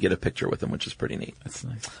 but he did get a picture with him, which is pretty neat. That's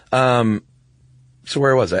nice. So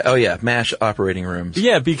where was I? Oh yeah, MASH operating rooms.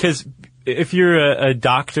 Yeah, because if you're a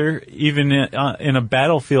doctor, even in a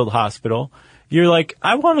battlefield hospital, you're like,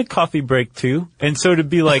 I want a coffee break too. And so to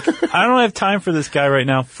be like, I don't have time for this guy right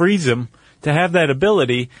now, freeze him, to have that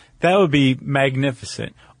ability, that would be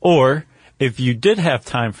magnificent. Or if you did have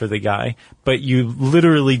time for the guy, but you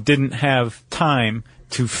literally didn't have time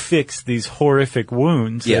to fix these horrific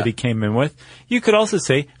wounds that he came in with, you could also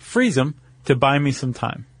say, freeze him to buy me some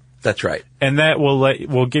time. That's right. And that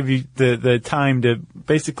will give you the time to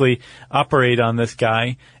basically operate on this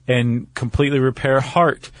guy and completely repair a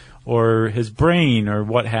heart or his brain or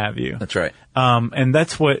what have you. That's right. And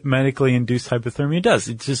that's what medically induced hypothermia does.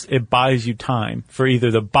 It buys you time for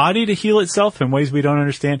either the body to heal itself in ways we don't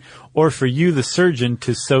understand, or for you, the surgeon,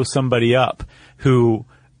 to sew somebody up who,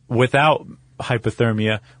 without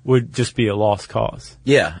hypothermia, would just be a lost cause.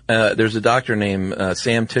 Yeah. There's a doctor named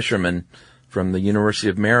Sam Tischerman from the University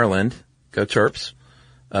of Maryland, go Terps,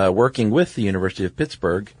 working with the University of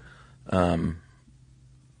Pittsburgh.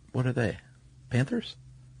 What are they? Panthers?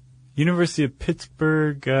 University of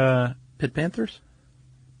Pittsburgh, Pitt Panthers?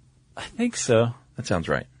 I think so. That sounds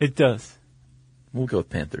right. It does. We'll go with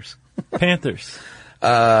Panthers. Panthers.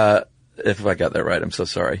 If I got that right, I'm so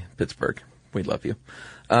sorry. Pittsburgh. We love you.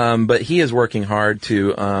 But he is working hard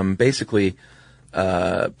to basically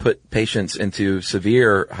put patients into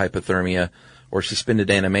severe hypothermia or suspended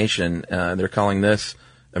animation. They're calling this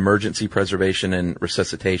emergency preservation and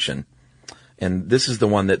resuscitation. And this is the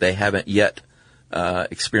one that they haven't yet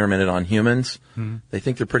experimented on humans. Mm-hmm. They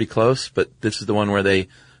think they're pretty close, but this is the one where they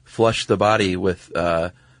flush the body with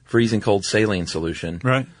freezing cold saline solution.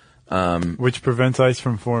 Right. Which prevents ice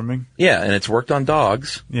from forming. Yeah, and it's worked on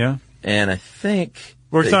dogs. Yeah. And I think...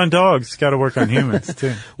 Works on dogs. It's got to work on humans,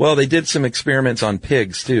 too. Well, they did some experiments on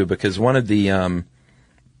pigs, too, because one of the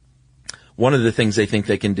things they think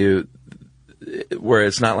they can do, where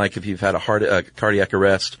it's not like if you've had a cardiac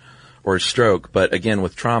arrest or a stroke, but again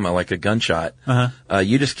with trauma, like a gunshot,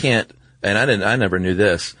 you just can't, and I never knew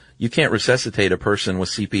this, you can't resuscitate a person with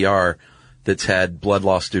CPR that's had blood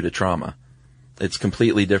loss due to trauma. It's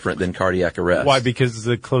completely different than cardiac arrest. Why? Because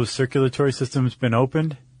the closed circulatory system's been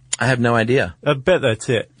opened? I have no idea. I bet that's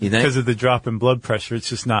it. You think? Because of the drop in blood pressure, it's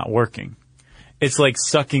just not working. It's like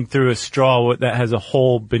sucking through a straw that has a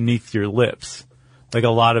hole beneath your lips. Like a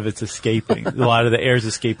lot of it's escaping. A lot of the air's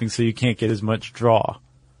escaping, so you can't get as much draw.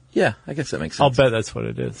 Yeah, I guess that makes sense. I'll bet that's what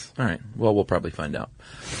it is. All right. Well, we'll probably find out.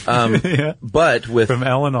 Yeah. But from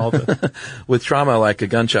Alan Alda. With trauma like a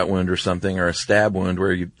gunshot wound or something, or a stab wound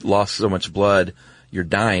where you lost so much blood, you're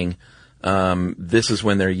dying. This is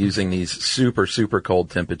when they're using these super, super cold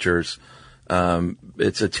temperatures.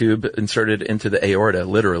 It's a tube inserted into the aorta,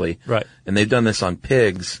 literally. Right. And they've done this on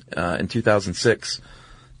pigs. In 2006,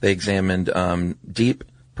 they examined deep,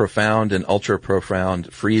 profound, and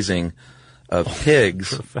ultra-profound freezing of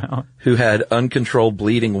pigs who had uncontrolled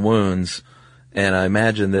bleeding wounds. And I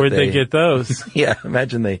imagine that Where'd they get those? Yeah, I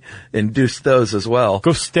imagine they induced those as well.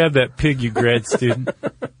 Go stab that pig, you grad student.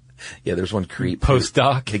 Yeah, there's one creep.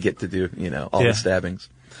 Postdoc. To get to do, all the stabbings.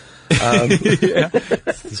 Yeah.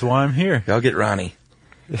 This is why I'm here. I'll get Ronnie.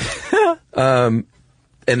 And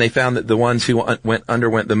they found that the ones who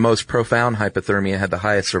underwent the most profound hypothermia had the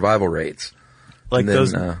highest survival rates. Like then,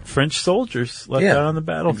 those French soldiers left out on the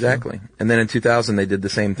battlefield. Exactly. And then in 2000, they did the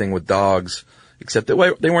same thing with dogs, except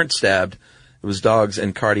that they weren't stabbed. It was dogs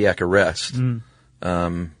in cardiac arrest.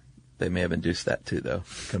 They may have induced that too, though,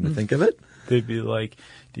 come to think of it. They'd be like,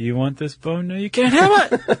 do you want this bone? No, you can't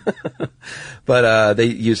have it. But they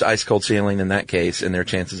used ice cold saline in that case, and their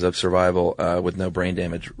chances of survival with no brain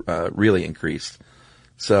damage really increased.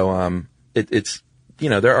 So it's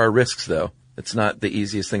there are risks, though. It's not the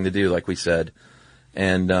easiest thing to do, like we said.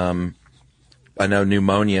 And I know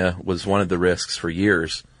pneumonia was one of the risks for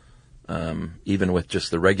years, even with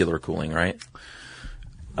just the regular cooling, right?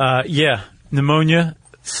 Yeah. Pneumonia,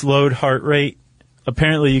 slowed heart rate.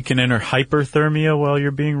 Apparently you can enter hyperthermia while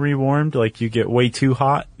you're being rewarmed. Like you get way too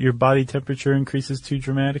hot, your body temperature increases too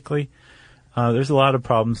dramatically. There's a lot of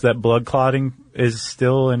problems. That blood clotting is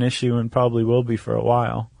still an issue and probably will be for a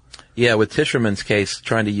while. Yeah, with Tischerman's case,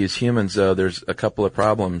 trying to use humans, though, there's a couple of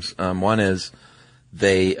problems. One is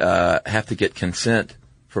they have to get consent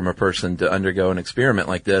from a person to undergo an experiment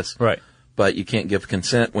like this. Right. But you can't give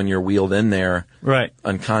consent when you're wheeled in there right.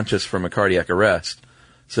 unconscious from a cardiac arrest.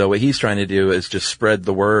 So what he's trying to do is just spread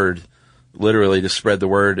the word, literally just spread the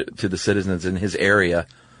word to the citizens in his area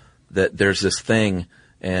that there's this thing,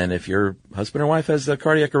 and if your husband or wife has a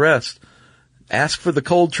cardiac arrest, ask for the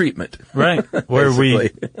cold treatment. Right, where we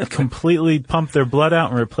completely pump their blood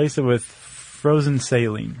out and replace it with frozen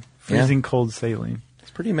saline, freezing cold saline.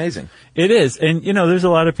 It's pretty amazing. It is. And, there's a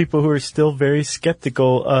lot of people who are still very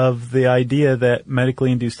skeptical of the idea that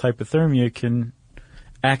medically induced hypothermia can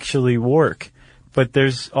actually work. But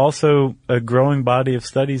there's also a growing body of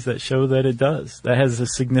studies that show that it does. That has a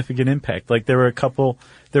significant impact. Like there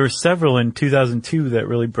were several in 2002 that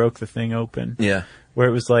really broke the thing open. Yeah. Where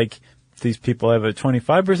it was like, these people have a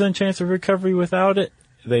 25% chance of recovery without it.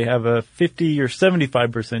 They have a 50 or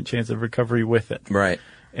 75% chance of recovery with it. Right.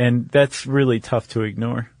 And that's really tough to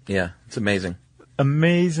ignore. Yeah, it's amazing.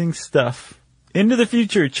 Amazing stuff. Into the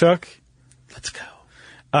future, Chuck. Let's go.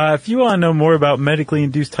 If you want to know more about medically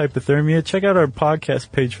induced hypothermia, check out our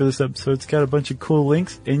podcast page for this episode. It's got a bunch of cool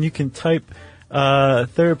links, and you can type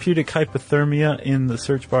therapeutic hypothermia in the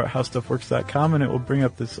search bar at howstuffworks.com, and it will bring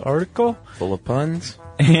up this article. Full of puns.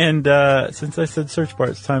 And since I said search bar,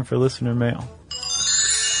 it's time for listener mail.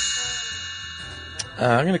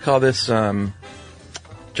 I'm going to call this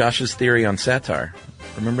Josh's theory on satire.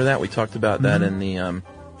 Remember that? We talked about that in the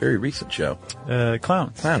very recent show.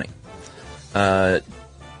 Clowns. Clowning. Do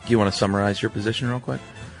you want to summarize your position real quick?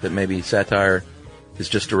 That maybe satire is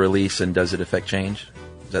just a release, and does it affect change?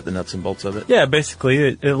 Is that the nuts and bolts of it? Yeah,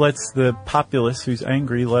 basically, it lets the populace who's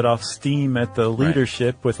angry let off steam at the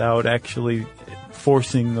leadership without actually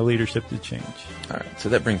forcing the leadership to change. All right, so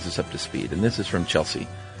that brings us up to speed, and this is from Chelsea.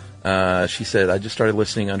 She said, I just started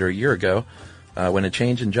listening under a year ago when a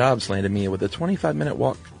change in jobs landed me with a 25-minute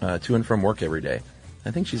walk to and from work every day. I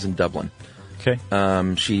think she's in Dublin. Okay.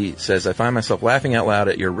 She says, I find myself laughing out loud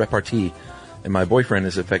at your repartee, and my boyfriend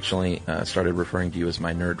has affectionately started referring to you as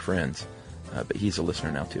my nerd friends. But he's a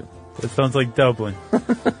listener now, too. That sounds like Dublin.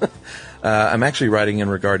 I'm actually writing in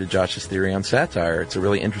regard to Josh's theory on satire. It's a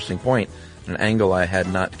really interesting point, an angle I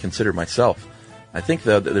had not considered myself. I think,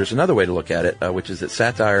 though, that there's another way to look at it, which is that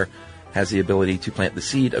satire has the ability to plant the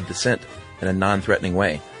seed of dissent in a non-threatening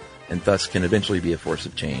way, and thus can eventually be a force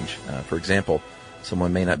of change. For example,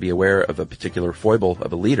 someone may not be aware of a particular foible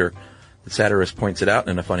of a leader. The satirist points it out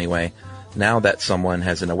in a funny way. Now that someone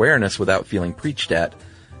has an awareness without feeling preached at,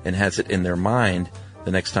 and has it in their mind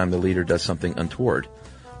the next time the leader does something untoward.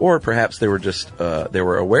 Or perhaps they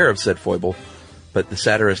were aware of said foible, but the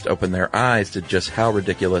satirist opened their eyes to just how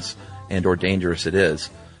ridiculous and or dangerous it is.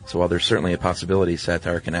 So while there's certainly a possibility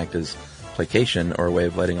satire can act as placation or a way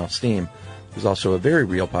of letting off steam, there's also a very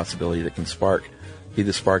real possibility that can be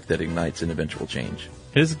the spark that ignites an eventual change.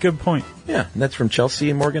 It is a good point. Yeah, and that's from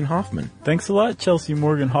Chelsea Morgan Hoffman. Thanks a lot, Chelsea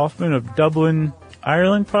Morgan Hoffman of Dublin,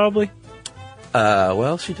 Ireland, probably?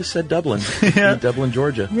 Well, she just said Dublin. Yeah. Dublin,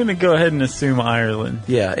 Georgia. I'm going to go ahead and assume Ireland.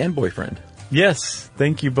 Yeah, and boyfriend. Yes,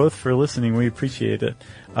 thank you both for listening. We appreciate it.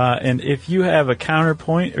 And if you have a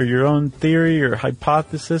counterpoint or your own theory or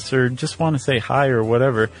hypothesis or just want to say hi or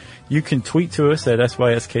whatever, you can tweet to us at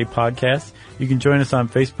SYSK Podcast. You can join us on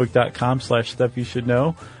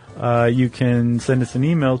Facebook.com/StuffYouShouldKnow. You can send us an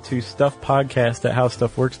email to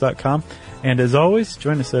stuffpodcast@howstuffworks.com. And as always,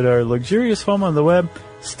 join us at our luxurious home on the web,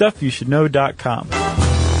 StuffYouShouldKnow.com.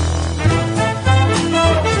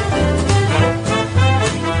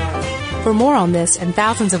 For more on this and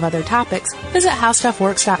thousands of other topics, visit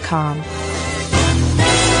HowStuffWorks.com.